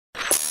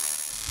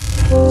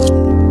Hello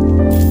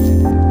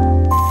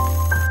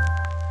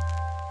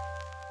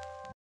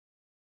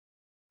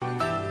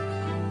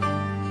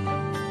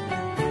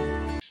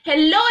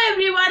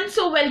everyone,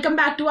 so welcome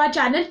back to our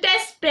channel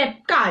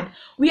TestprepKart.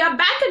 We are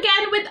back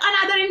again with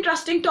another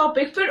interesting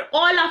topic for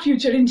all our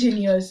future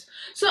engineers.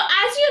 So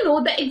as you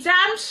know, the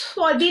exams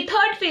for the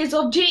third phase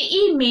of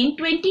JEE Main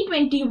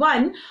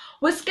 2021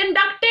 was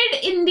conducted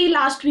in the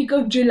last week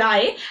of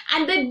July,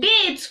 and the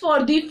dates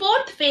for the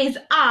fourth phase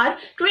are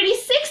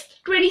 26th,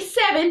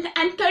 27th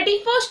and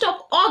 31st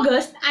of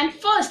August and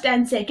 1st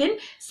and 2nd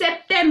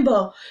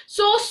September.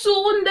 So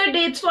soon the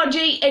dates for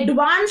JEE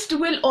Advanced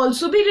will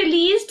also be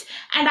released,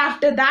 and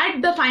after that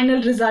the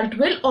final result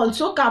will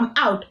also come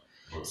out.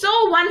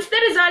 So once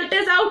the result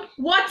is out,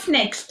 what's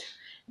next?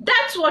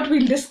 That's what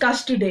we'll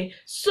discuss today.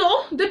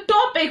 So the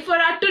topic for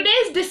our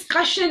today's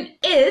discussion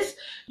is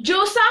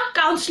JOSSA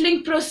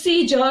Counselling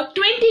Procedure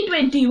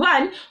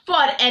 2021 for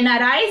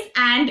NRIs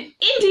and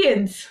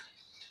Indians.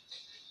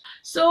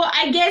 So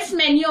I guess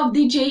many of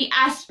the JEE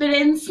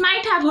aspirants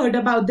might have heard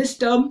about this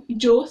term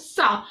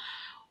JOSSA.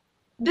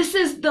 This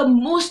is the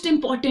most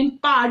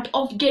important part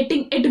of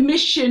getting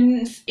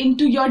admissions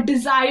into your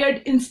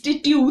desired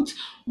institutes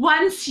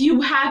once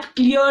you have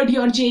cleared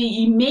your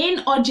JEE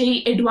Main or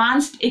JEE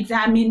Advanced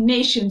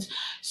examinations.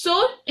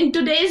 So in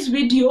today's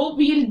video,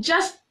 we'll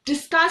just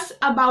discuss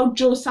about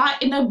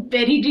JOSSA in a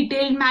very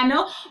detailed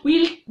manner.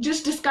 We'll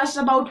just discuss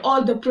about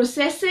all the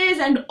processes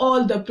and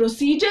all the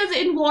procedures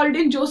involved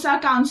in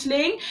JOSSA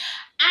counseling.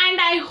 And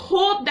I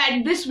hope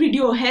that this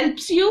video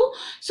helps you.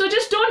 So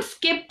just don't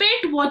skip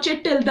it, watch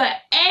it till the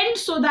end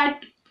so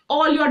that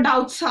all your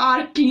doubts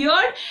are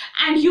cleared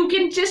and you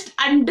can just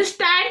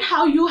understand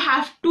how you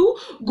have to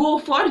go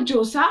for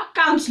JOSSA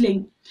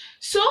counseling.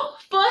 So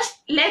first,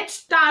 let's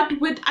start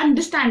with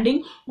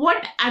understanding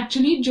what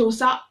actually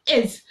JOSSA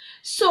is.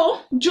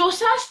 So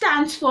JOSSA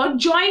stands for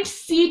Joint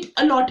Seat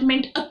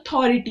Allotment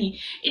Authority.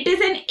 It is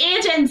an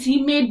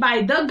agency made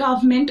by the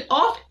Government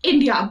of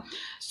India.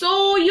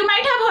 So you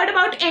might have heard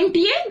about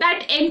NTA,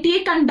 that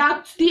NTA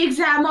conducts the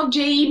exam of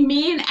JEE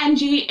Main and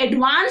JEE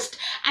Advanced,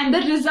 and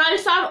the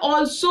results are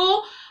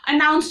also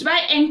announced by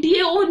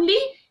NTA only.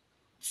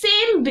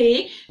 Same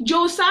way,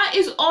 JOSSA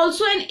is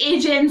also an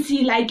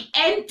agency like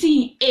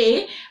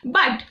NTA,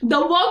 but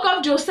the work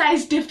of JOSSA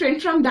is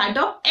different from that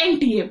of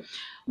NTA.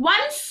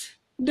 Once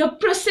the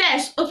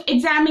process of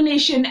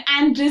examination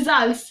and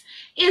results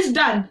is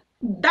done,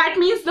 that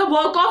means the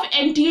work of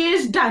NTA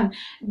is done,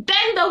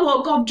 then the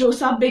work of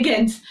JOSSA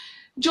begins.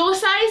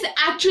 JOSSA is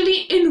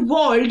actually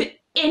involved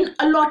in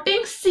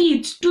allotting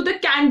seats to the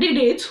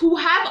candidates who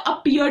have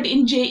appeared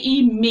in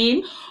JEE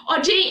Main or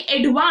JEE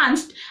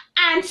Advanced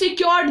and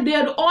secured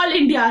their All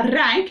India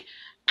rank,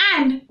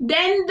 and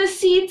then the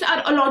seats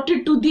are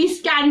allotted to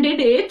these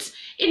candidates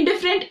in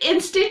different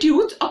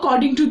institutes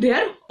according to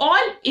their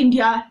All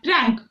India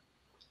rank.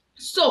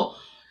 So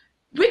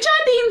which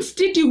are the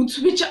institutes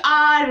which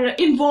are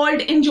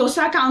involved in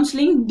JOSSA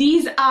counseling?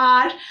 These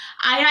are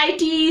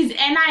IITs,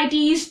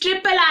 NITs,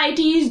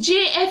 IIITs,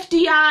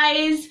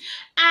 JFTIs,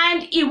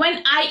 and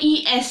even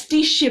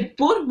IIST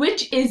Shibpur,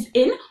 which is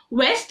in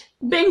West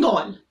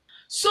Bengal.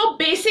 So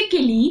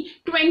basically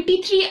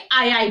 23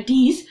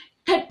 IITs,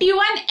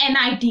 31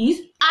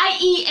 NITs,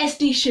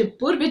 IIST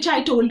Shibpur, which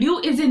I told you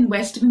is in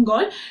West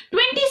Bengal,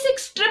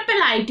 26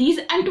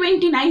 IIITs and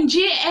 29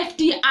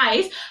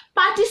 JFTIs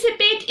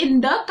participate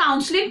in the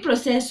counseling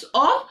process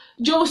of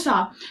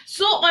JOSSA.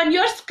 So on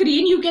your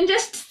screen, you can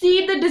just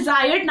see the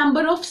desired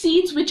number of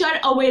seats which are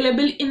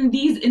available in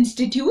these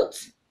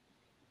institutes.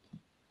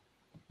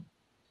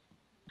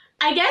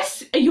 I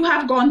guess you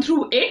have gone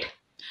through it.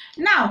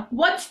 Now,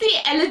 what's the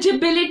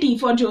eligibility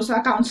for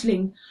JOSSA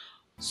counseling?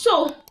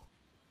 So,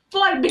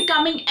 for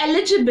becoming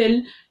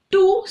eligible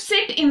to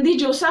sit in the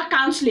JOSSA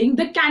counseling,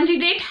 the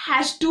candidate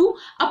has to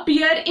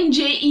appear in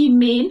JEE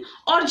Main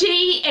or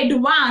JEE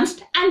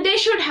Advanced, and they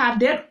should have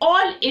their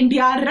All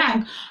India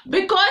rank,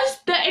 because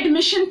the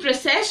admission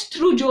process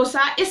through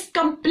JOSSA is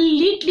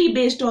completely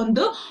based on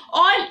the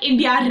All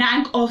India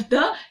rank of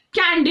the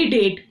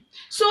candidate.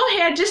 So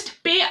here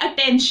just pay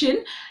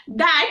attention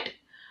that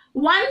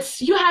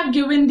once you have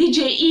given the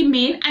JEE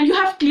Main and you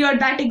have cleared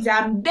that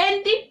exam,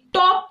 then the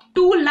top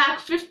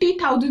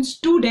 250,000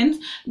 students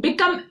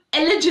become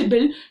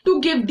eligible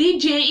to give the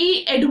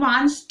JEE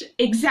Advanced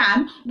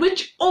exam,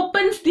 which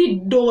opens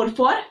the door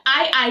for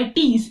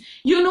IITs.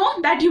 You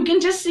know that you can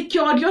just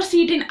secure your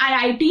seat in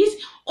IITs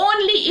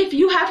only if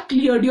you have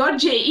cleared your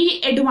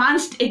JEE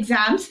Advanced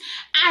exams,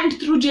 and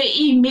through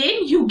JEE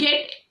Main you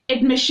get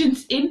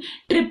admissions in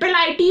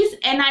IIITs,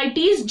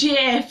 NITs,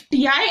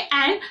 JFTI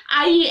and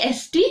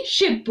IIST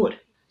Shibpur.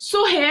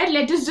 So here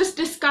let us just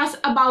discuss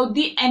about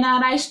the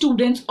NRI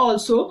students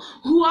also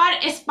who are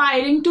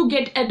aspiring to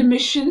get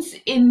admissions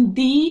in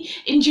the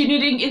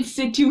engineering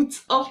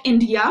institutes of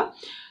India.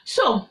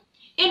 So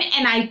in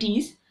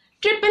NITs,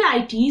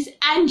 IIITs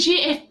and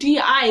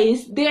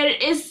JFTIs, there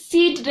is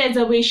seat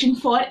reservation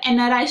for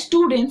NRI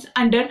students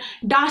under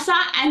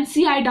DASA and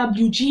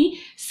CIWG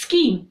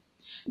scheme.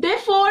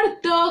 Therefore,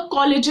 the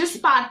colleges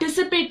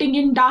participating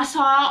in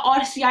JOSSA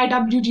or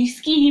CIWG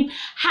scheme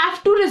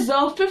have to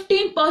reserve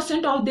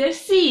 15% of their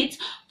seats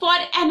for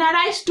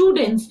NRI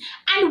students,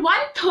 and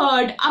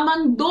 1/3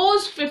 among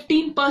those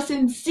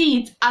 15%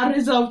 seats are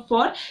reserved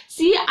for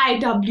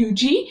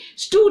CIWG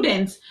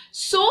students.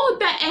 So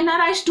the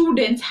NRI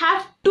students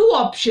have two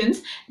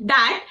options,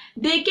 that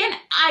they can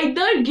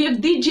either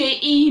give the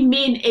JEE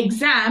Main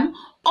exam,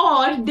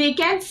 or they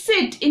can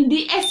sit in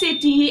the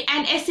SAT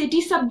and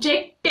SAT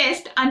subject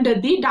test under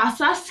the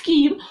JOSSA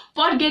scheme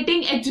for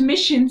getting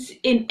admissions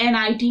in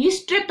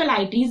NITs,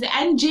 IIITs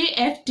and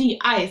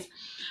JFTIs.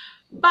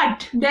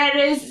 But there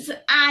is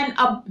an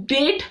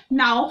update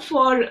now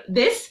for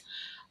this.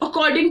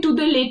 According to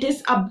the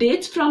latest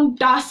updates from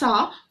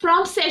JOSSA,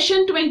 from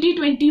session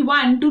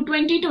 2021 to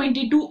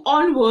 2022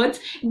 onwards,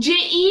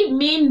 JEE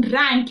Main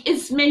rank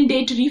is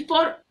mandatory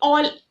for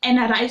all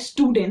NRI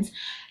students.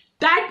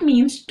 That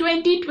means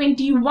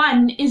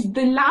 2021 is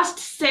the last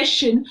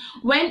session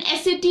when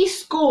SAT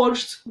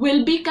scores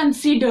will be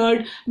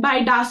considered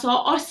by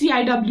JOSSA or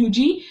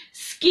CIWG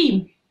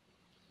scheme.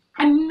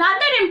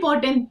 Another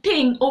important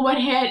thing over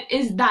here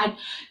is that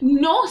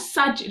no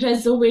such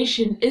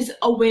reservation is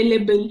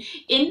available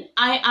in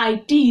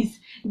IITs.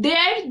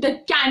 There,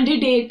 the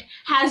candidate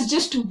has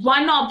just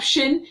one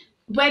option,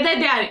 whether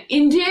they are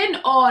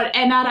Indian or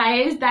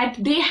NRIs, that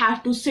they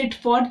have to sit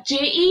for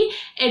JEE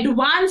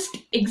advanced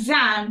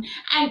exam,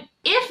 and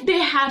if they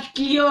have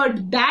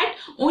cleared that,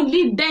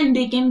 only then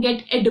they can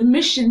get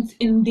admissions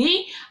in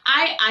the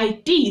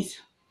IITs.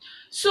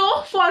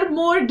 So for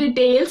more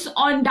details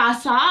on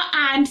JOSSA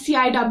and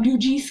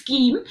CIWG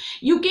scheme,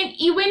 you can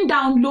even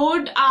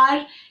download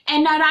our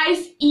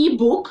NRI's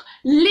ebook,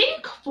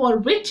 link for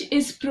which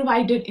is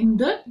provided in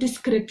the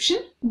description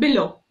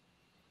below.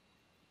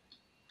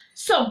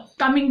 So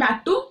coming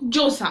back to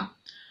JOSSA.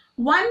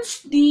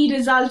 Once the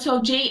results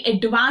of JEE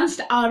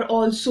Advanced are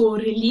also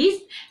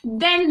released,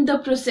 then the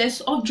process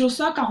of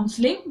JOSSA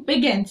counseling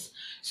begins.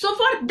 So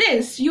for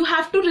this, you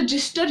have to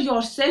register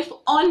yourself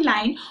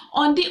online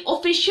on the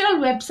official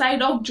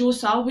website of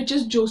JOSSA, which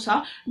is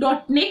jossa.nic.in.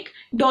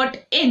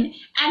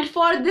 And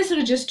for this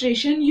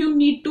registration, you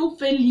need to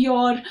fill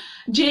your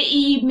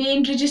JEE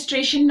Main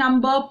registration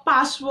number,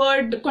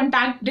 password,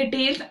 contact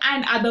details,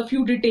 and other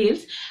few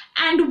details.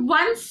 And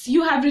once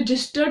you have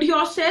registered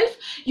yourself,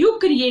 you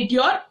create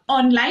your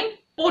online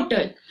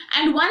portal.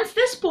 And once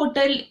this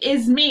portal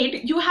is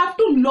made, you have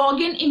to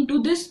log in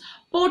into this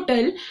portal,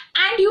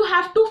 and you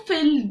have to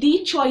fill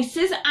the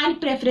choices and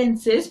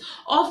preferences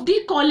of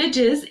the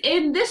colleges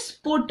in this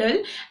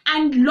portal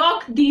and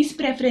lock these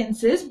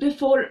preferences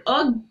before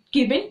a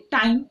given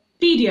time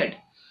period.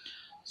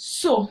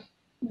 So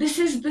this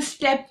is the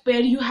step where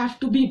you have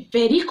to be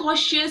very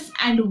cautious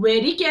and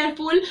very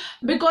careful,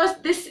 because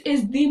this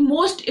is the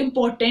most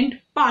important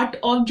part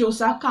of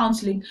JOSSA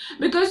counseling,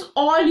 because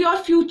all your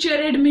future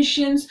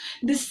admissions,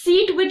 the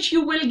seat which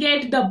you will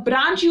get, the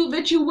branch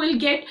which you will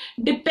get,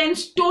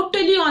 depends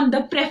totally on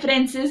the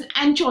preferences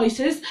and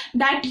choices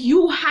that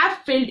you have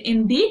filled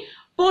in the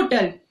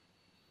portal.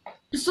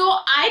 So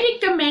I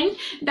recommend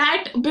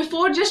that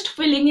before just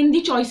filling in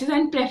the choices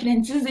and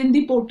preferences in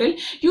the portal,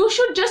 you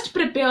should just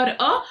prepare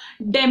a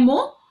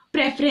demo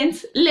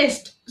preference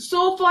list.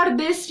 So for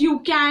this, you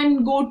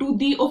can go to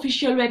the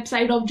official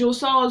website of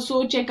JOSSA,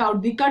 also check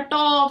out the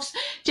cutoffs,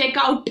 check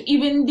out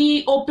even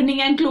the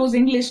opening and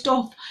closing list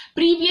of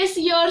previous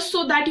years,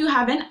 so that you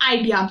have an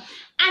idea.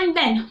 And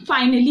then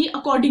finally,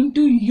 according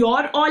to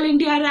your All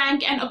India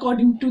rank and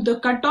according to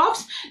the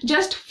cutoffs,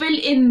 just fill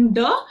in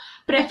the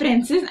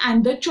preferences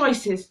and the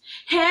choices.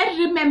 Here,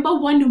 remember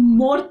one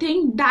more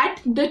thing, that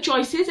the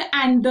choices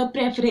and the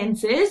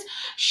preferences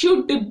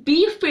should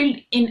be filled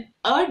in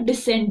a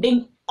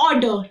descending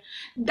order.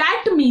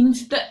 That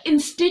means the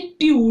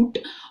institute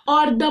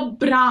or the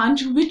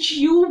branch which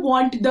you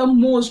want the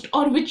most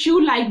or which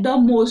you like the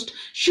most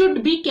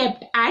should be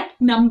kept at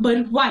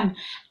number 1,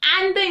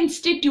 and the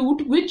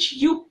institute which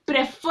you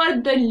prefer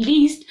the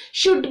least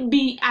should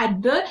be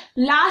at the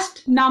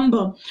last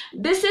number.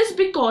 This is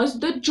because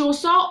the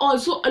JOSSA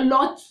also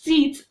allots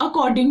seats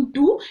according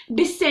to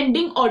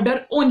descending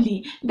order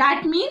only.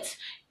 That means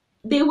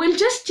they will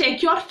just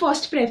check your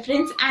first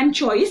preference and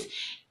choice.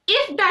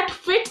 If that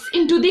fits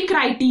into the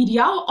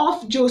criteria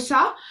of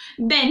JOSSA,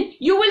 then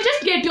you will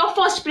just get your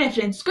first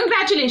preference.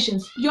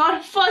 Congratulations, your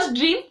first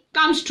dream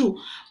comes true.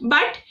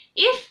 But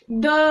if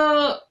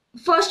the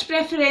first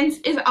preference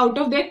is out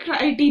of their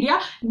criteria,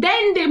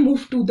 then they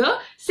move to the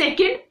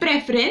second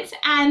preference,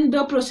 and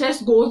the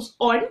process goes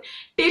on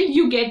till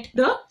you get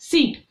the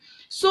seat.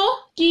 So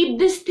keep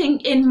this thing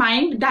in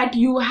mind, that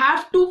you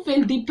have to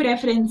fill the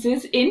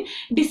preferences in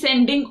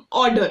descending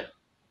order.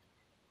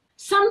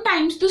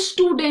 sometimes the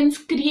students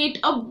create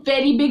a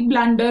very big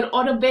blunder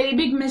or a very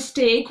big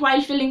mistake while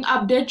filling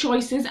up their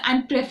choices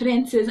and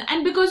preferences,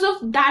 and because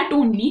of that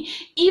only,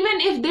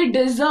 even if they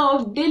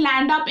deserve, they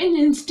land up in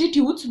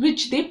institutes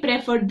which they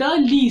prefer the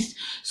least.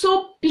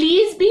 So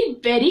please be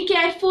very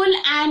careful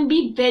and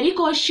be very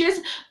cautious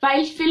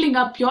while filling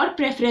up your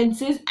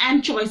preferences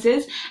and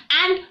choices,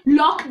 and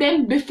lock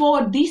them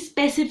before the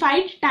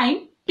specified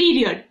time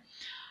period.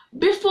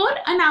 Before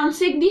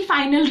announcing the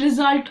final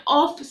result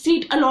of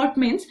seat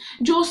allotments,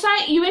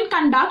 JOSSA even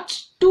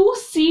conducts 2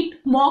 seat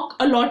mock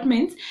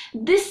allotments.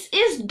 This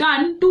is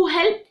done to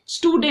help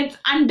students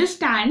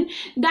understand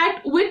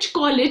that which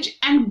college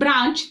and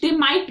branch they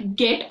might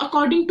get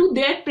according to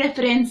their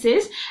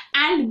preferences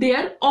and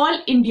their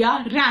All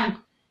India rank.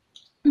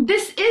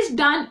 This is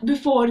done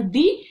before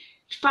the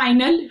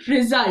final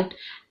result.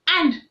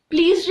 And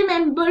please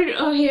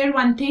remember here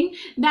one thing,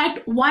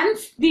 that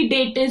once the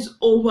date is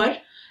over,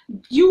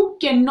 you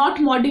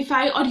cannot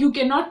modify or you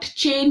cannot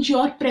change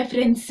your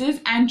preferences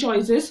and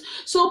choices.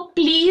 So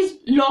please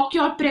lock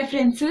your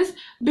preferences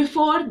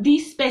before the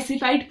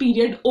specified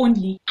period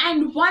only.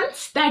 And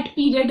once that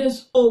period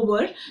is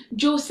over,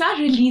 JOSSA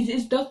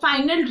releases the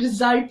final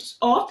results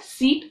of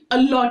seat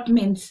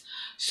allotments.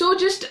 So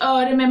just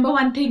remember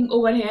one thing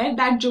over here,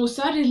 that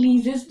JOSSA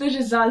releases the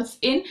results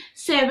in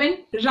 7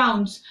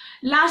 rounds.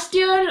 Last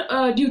year,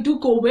 due to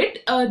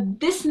COVID,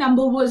 this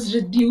number was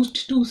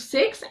reduced to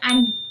 6,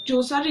 and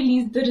JOSSA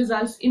released the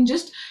results in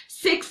just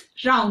 6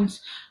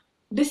 rounds.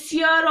 This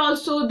year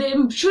also they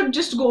should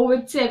just go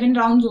with 7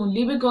 rounds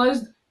only,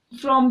 because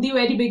from the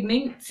very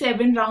beginning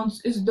 7 rounds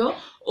is the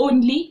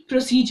only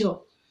procedure.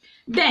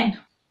 Then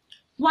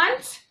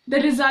once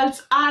the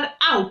results are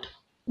out,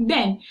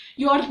 then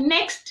your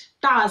next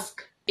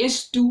task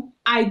is to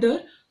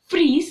either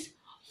freeze,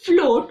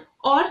 float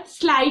or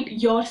slide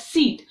your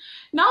seat.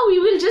 Now we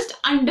will just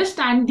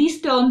understand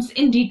these terms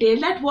in detail,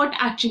 that what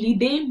actually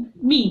they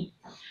mean.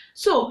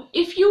 So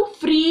if you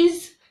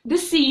freeze the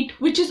seat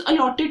which is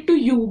allotted to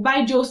you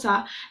by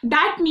JOSSA,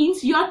 that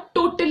means you're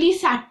totally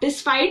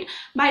satisfied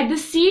by the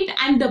seat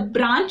and the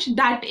branch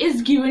that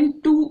is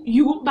given to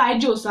you by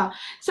JOSSA.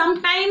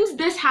 Sometimes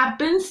this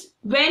happens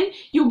when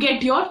you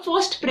get your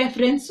first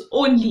preference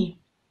only,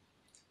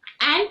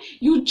 and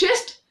you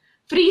just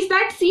freeze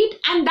that seat,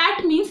 and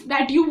that means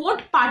that you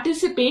won't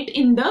participate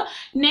in the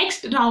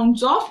next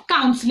rounds of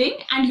counseling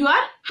and you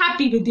are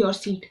happy with your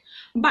seat.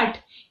 But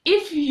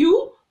if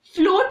you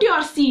float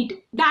your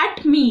seat,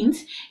 that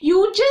means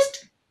you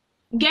just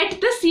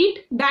get the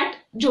seat that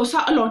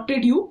JOSSA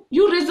allotted you,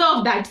 you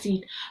reserve that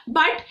seat,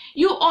 but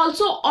you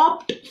also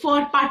opt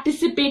for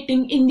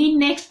participating in the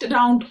next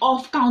round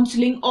of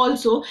counseling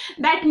also.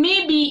 That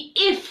maybe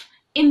if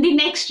in the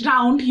next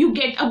round you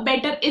get a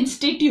better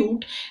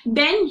institute,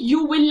 then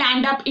you will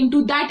land up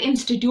into that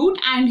institute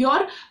and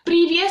your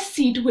previous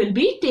seat will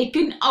be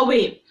taken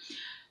away.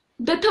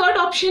 The third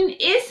option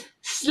is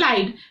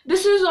slide.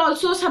 This is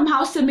also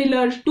somehow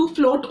similar to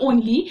float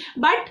only,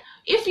 but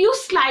if you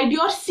slide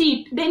your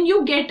seat, then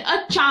you get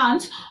a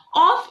chance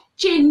of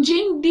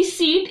changing the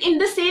seat in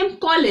the same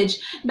college.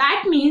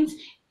 That means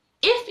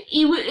if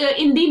you,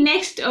 in the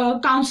next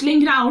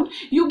counseling round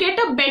you get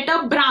a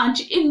better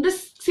branch in the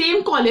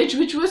same college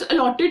which was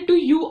allotted to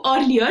you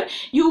earlier,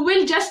 you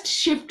will just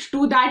shift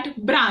to that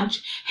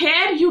branch.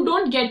 Here you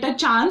don't get a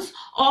chance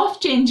of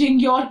changing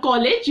your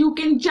college, you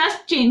can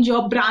just change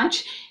your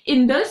branch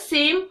in the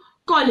same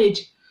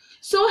college.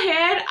 So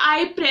here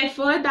I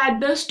prefer that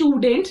the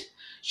students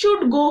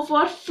should go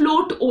for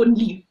float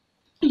only.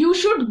 You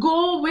should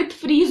go with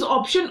freeze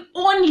option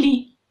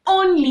only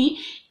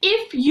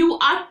if you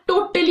are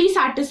totally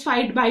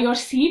satisfied by your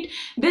seat.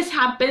 This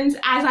happens,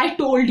 as I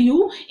told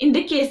you, in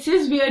the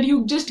cases where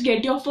you just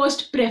get your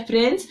first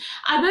preference.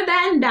 Other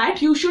than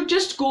that, you should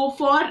just go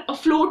for a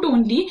float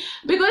only,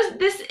 because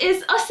this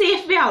is a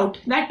safe way out,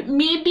 that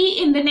maybe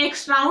in the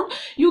next round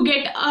you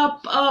get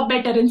a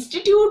better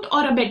institute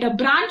or a better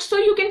branch, so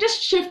you can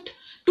just shift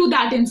to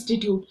that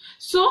institute.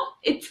 So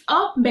it's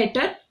a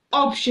better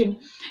option.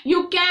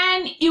 You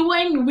can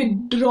even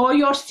withdraw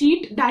your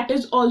seat. That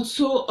is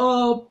also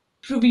a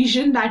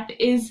provision that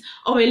is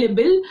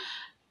available.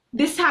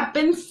 This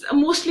happens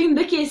mostly in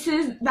the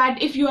cases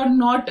that if you are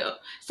not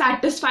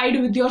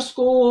satisfied with your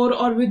score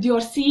or with your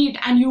seat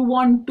and you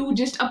want to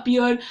just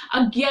appear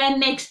again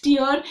next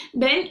year,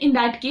 then in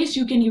that case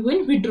you can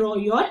even withdraw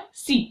your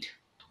seat.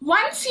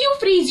 Once you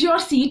freeze your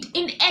seat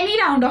in any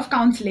round of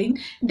counseling,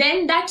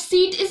 then that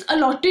seat is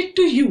allotted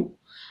to you.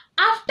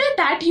 After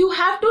that, you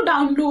have to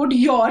download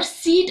your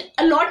seat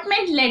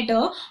allotment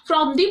letter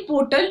from the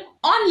portal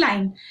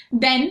online.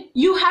 Then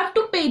you have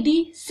to pay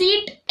the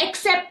seat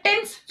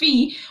acceptance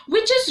fee,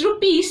 which is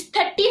rupees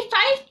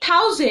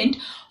 35,000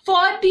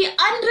 for the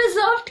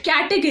unreserved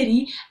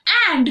category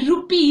and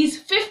rupees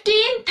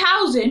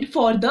 15,000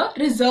 for the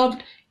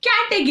reserved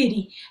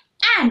category.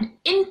 And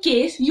in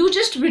case you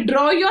just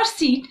withdraw your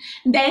seat,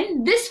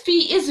 then this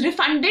fee is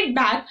refunded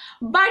back,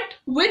 but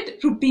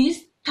with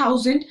rupees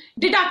 1,000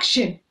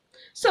 deduction.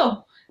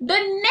 So the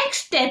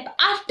next step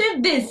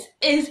after this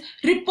is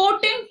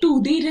reporting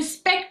to the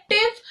respective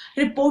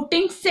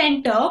reporting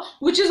center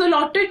which is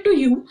allotted to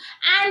you,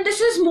 and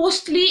this is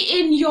mostly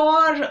in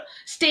your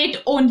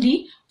state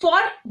only for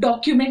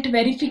document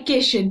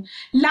verification.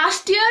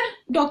 Last year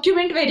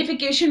document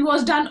verification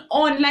was done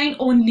online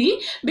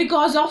only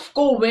because of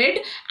COVID,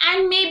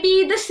 and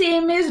maybe the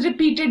same is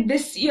repeated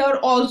this year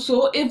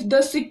also if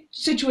the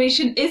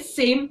situation is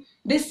same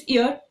this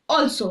year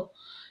also.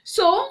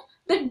 So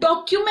the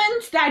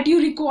documents that you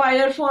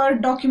require for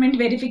document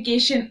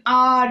verification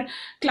are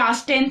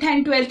class 10th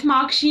and 12th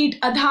mark sheet,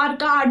 Aadhaar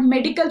card,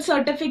 medical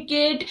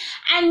certificate,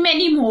 and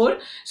many more.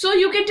 So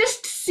you can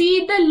just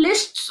see the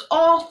lists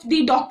of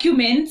the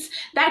documents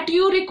that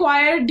you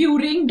require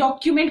during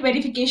document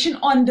verification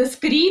on the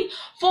screen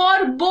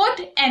for both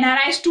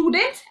NRI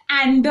students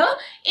and the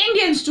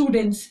Indian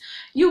students.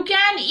 You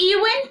can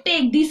even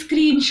take the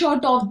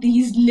screenshot of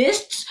these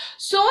lists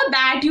so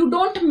that you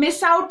don't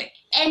miss out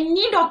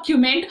any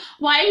document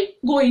while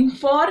going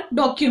for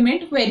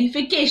document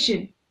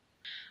verification.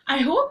 I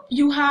hope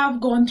you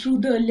have gone through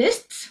the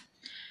lists.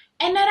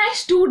 NRI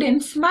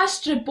students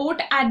must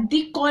report at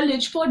the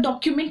college for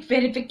document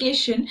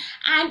verification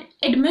and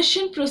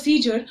admission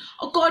procedure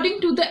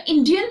according to the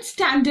Indian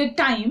Standard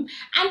Time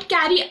and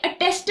carry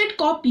attested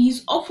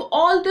copies of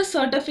all the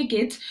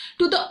certificates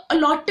to the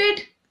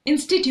allotted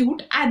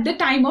institute at the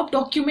time of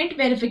document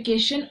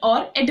verification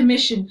or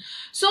admission.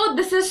 So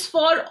this is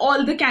for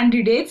all the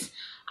candidates,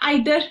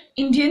 either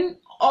Indian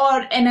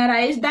or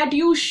NRIs, that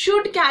you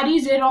should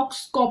carry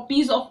Xerox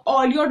copies of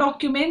all your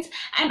documents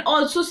and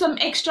also some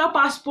extra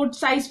passport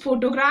size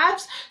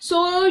photographs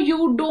so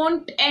you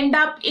don't end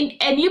up in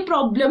any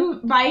problem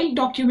while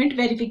document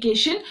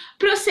verification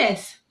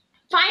process.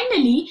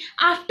 Finally,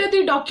 after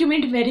the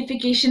document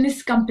verification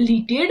is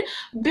completed,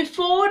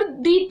 before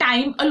the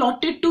time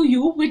allotted to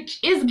you, which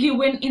is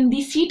given in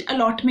the seat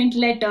allotment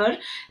letter,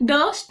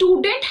 the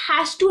student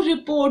has to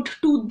report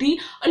to the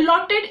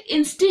allotted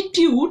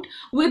institute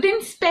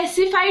within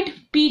specified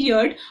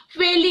period,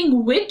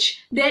 failing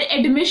which their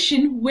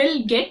admission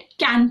will get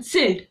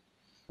cancelled.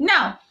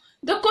 Now,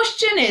 the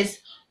question is,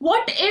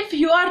 what if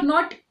you are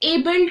not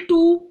able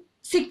to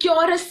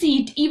secure a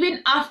seat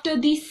even after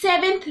the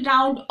 7th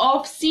round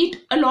of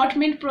seat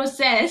allotment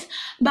process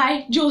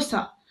by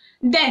JOSSA?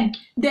 Then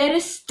there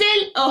is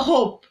still a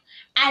hope,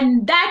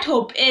 and that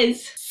hope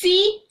is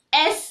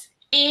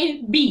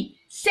CSAB,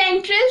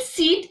 Central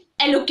Seat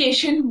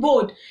Allocation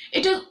Board.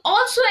 It is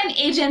also an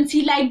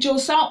agency like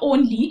JOSSA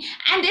only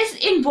and is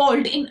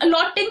involved in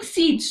allotting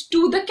seats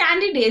to the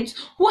candidates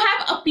who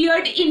have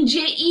appeared in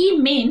JEE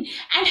Main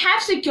and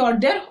have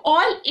secured their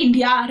All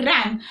India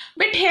rank.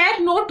 But here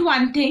note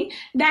one thing,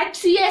 that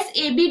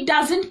CSAB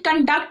doesn't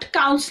conduct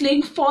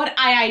counselling for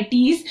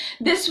IITs.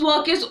 This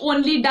work is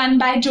only done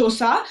by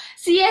JOSSA.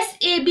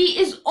 CSAB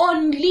is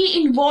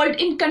only involved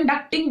in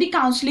conducting the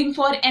counselling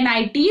for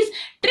NITs,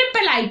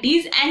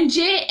 IIITs and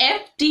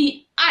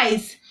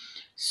JFTIs.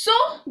 So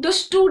the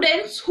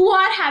students who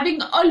are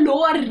having a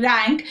lower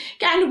rank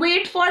can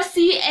wait for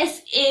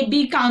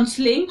CSAB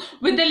counselling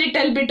with a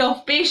little bit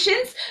of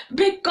patience,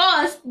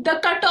 because the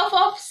cutoff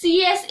of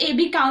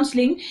CSAB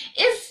counselling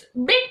is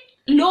bit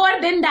lower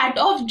than that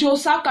of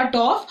JOSSA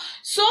cutoff.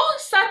 So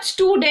such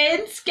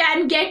students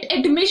can get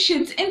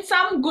admissions in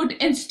some good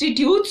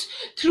institutes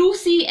through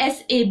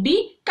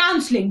CSAB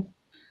counselling.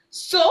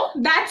 So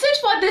that's it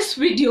for this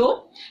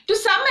video. To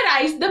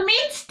summarize, the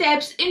main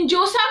steps in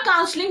JoSAA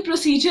counselling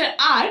procedure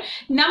are: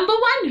 number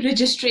 1,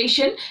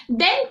 registration,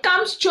 then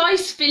comes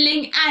choice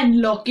filling and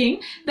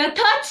locking. The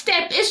third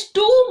step is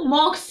 2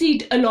 mock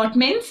seat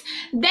allotments,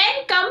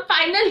 then come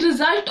final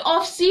result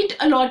of seat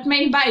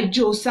allotment by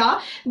JOSSA,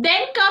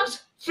 then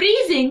comes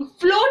freezing,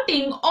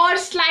 floating or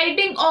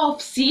sliding of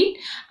seat.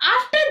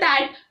 After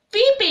that,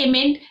 fee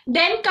payment,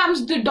 then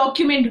comes the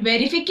document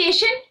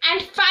verification,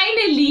 and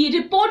finally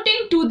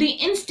reporting to the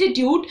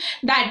institute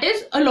that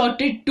is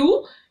allotted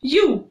to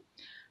you.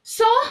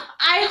 So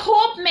I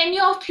hope many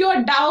of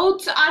your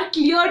doubts are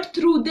cleared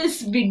through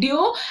this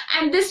video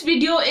and this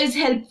video is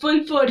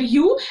helpful for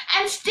you.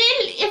 And still,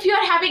 if you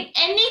are having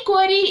any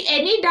query,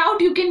 any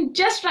doubt, you can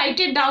just write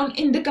it down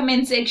in the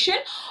comment section,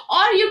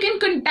 or you can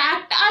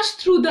contact us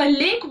through the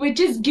link which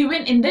is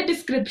given in the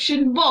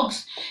description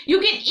box.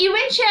 You can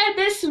even share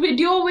this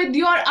video with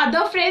your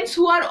other friends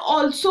who are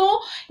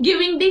also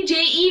giving the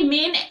JEE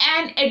Main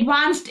and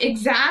Advanced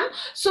exam,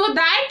 so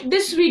that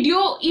this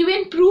video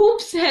even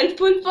proves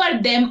helpful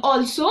for them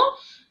also.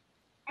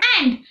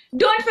 And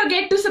don't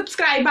forget to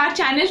subscribe our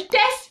channel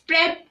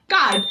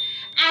TestprepKart.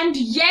 And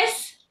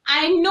yes,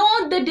 I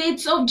know the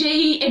dates of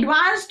JEE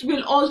Advanced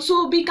will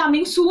also be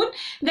coming soon.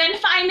 Then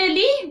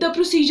finally the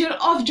procedure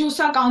of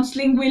JOSSA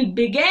counselling will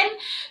begin.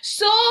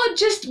 So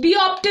just be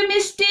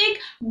optimistic,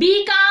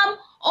 be calm.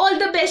 All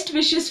the best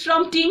wishes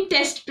from Team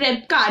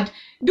TestprepKart.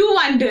 Do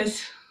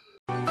wonders.